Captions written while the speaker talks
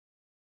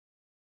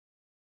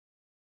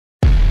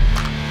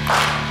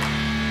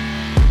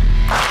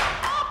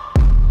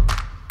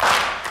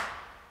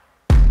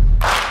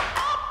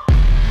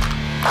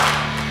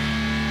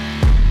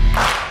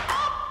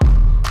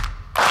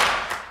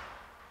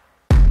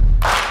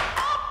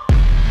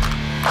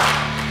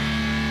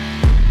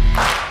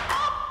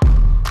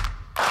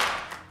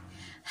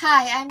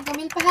Hi, I'm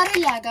Camille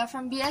Pajarillaga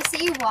from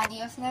BSCE 1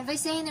 of Nueva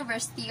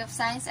University of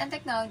Science and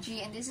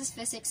Technology, and this is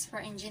Physics for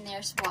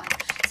Engineers 1.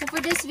 So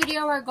for this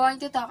video, we're going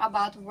to talk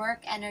about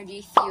work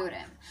energy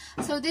theorem.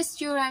 So this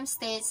theorem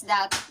states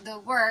that the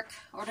work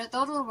or the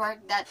total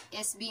work that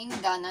is being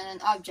done on an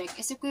object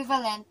is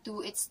equivalent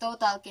to its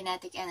total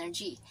kinetic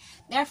energy.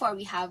 Therefore,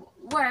 we have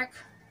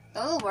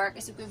total work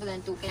is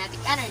equivalent to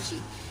kinetic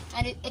energy,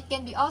 and it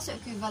can be also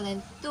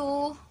equivalent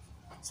to,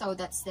 so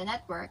that's the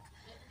net work,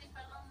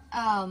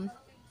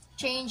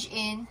 change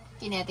in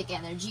kinetic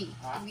energy.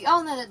 And we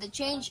all know that the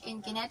change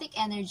in kinetic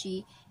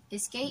energy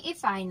is KE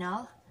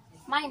final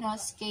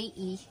minus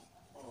KE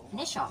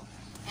initial.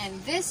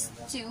 And these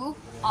two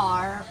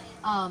are,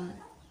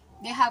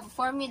 they have a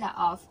formula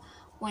of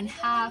 1/2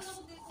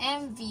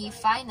 mv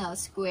final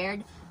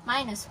squared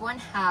minus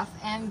 1/2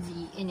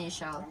 mv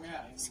initial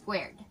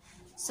squared.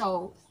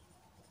 So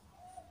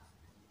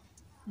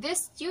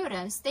this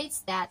theorem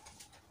states that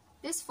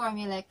this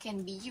formula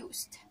can be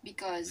used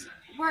because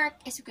work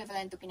is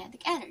equivalent to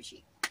kinetic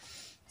energy.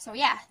 So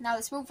yeah, now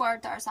let's move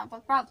forward to our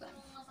sample problem.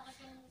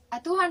 A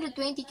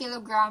 220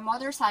 kilogram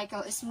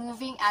motorcycle is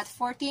moving at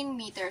 14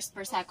 meters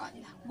per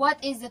second.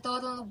 What is the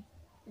total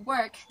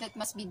work that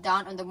must be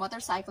done on the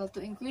motorcycle to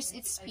increase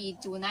its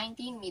speed to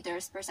 19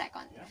 meters per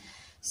second?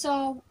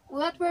 So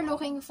what we're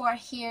looking for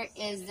here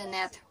is the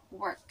net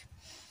work.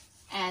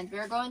 And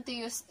we're going to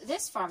use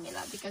this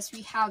formula because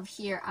we have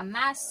here a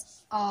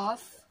mass of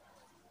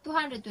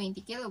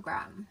 220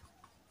 kilogram,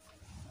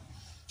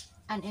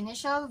 an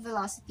initial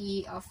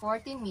velocity of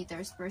 14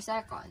 meters per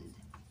second,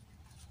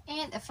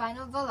 and a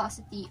final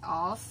velocity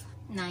of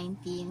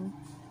 19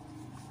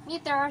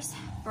 meters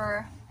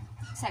per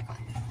second.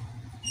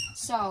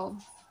 So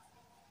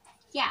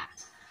yeah,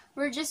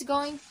 we're just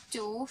going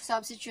to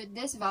substitute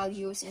these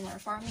values in our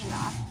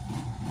formula.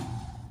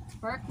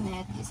 Work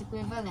net is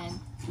equivalent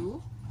to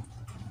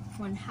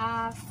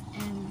 1/2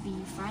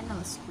 mv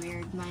final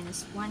squared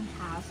minus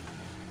 1/2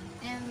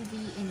 mv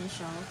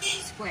initial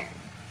squared.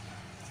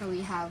 So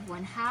we have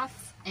 1/2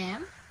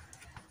 m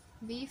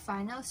v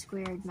final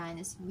squared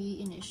minus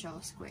v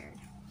initial squared.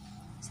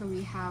 So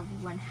we have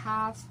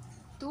 1/2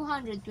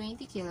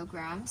 220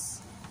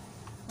 kilograms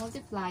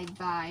multiplied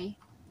by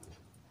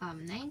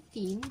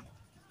 19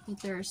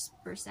 meters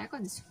per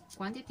second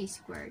quantity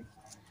squared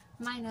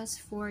minus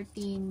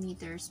 14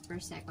 meters per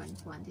second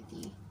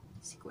quantity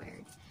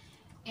squared.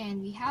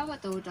 And we have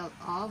a total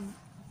of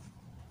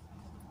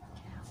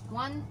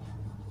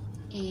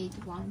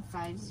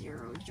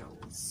 18150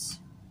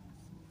 joules.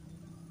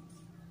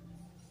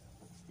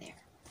 There.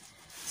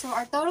 So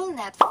our total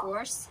net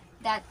force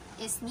that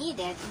is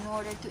needed in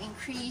order to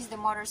increase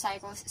the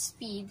motorcycle's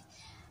speed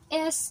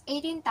is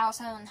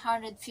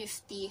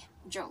 18,150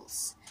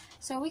 joules.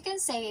 So we can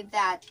say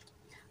that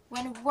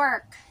when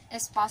work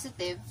is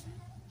positive,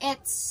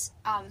 its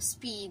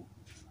speed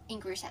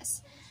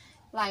increases.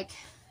 Like,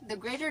 the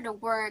greater the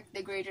work,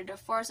 the greater the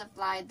force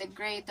applied, the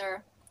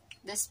greater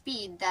the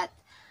speed that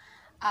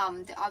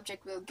the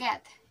object will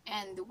get.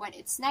 And when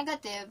it's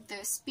negative,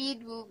 the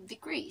speed will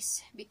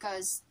decrease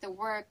because the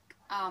work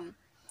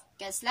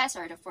gets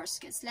lesser, the force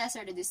gets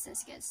lesser, the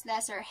distance gets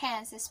lesser,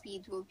 hence the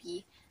speed will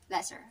be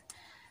lesser.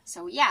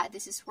 So yeah,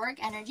 this is work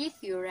energy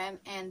theorem,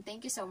 and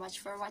thank you so much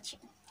for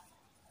watching.